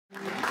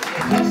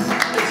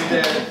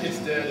dead. It's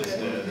dead. It's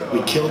dead.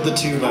 We killed the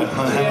tuba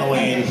on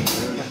Halloween.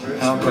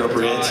 How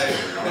appropriate.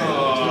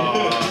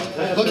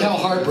 Look how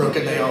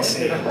heartbroken they all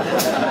seem.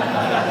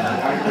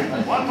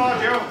 One more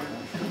joke.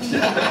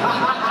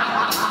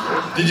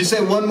 Did you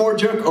say one more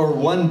joke or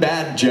one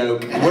bad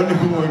joke? What do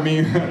you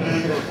mean?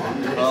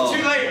 It's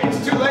too late.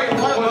 It's too late.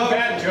 One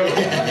bad joke.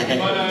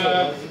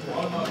 But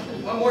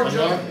one more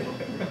joke.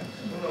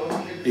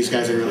 These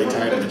guys are really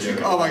tired of the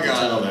joke. Oh my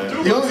god.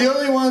 The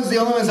only ones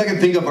I can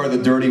think of are the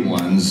dirty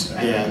ones.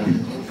 Yeah.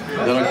 Is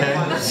that okay?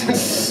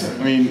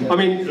 I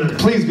mean,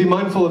 please be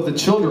mindful of the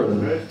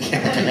children.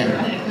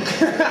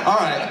 All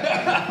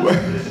right.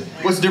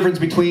 What's the difference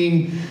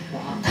between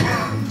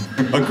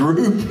a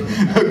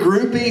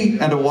groupie,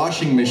 and a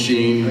washing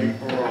machine?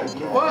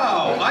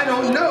 Wow, I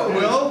don't know,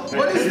 Will.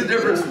 What is the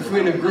difference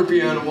between a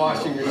groupie and a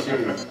washing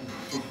machine?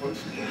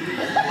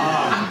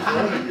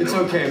 It's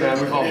okay, man.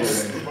 We've all been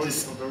there.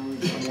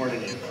 I'm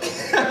warning you.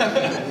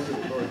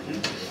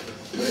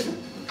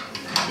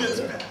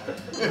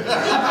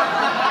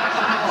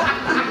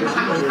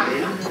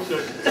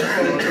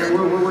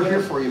 We're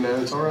here for you,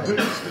 man. It's all right.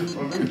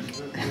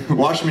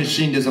 Washing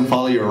machine doesn't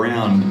follow you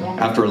around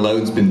after a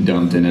load's been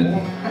dumped in it.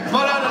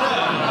 But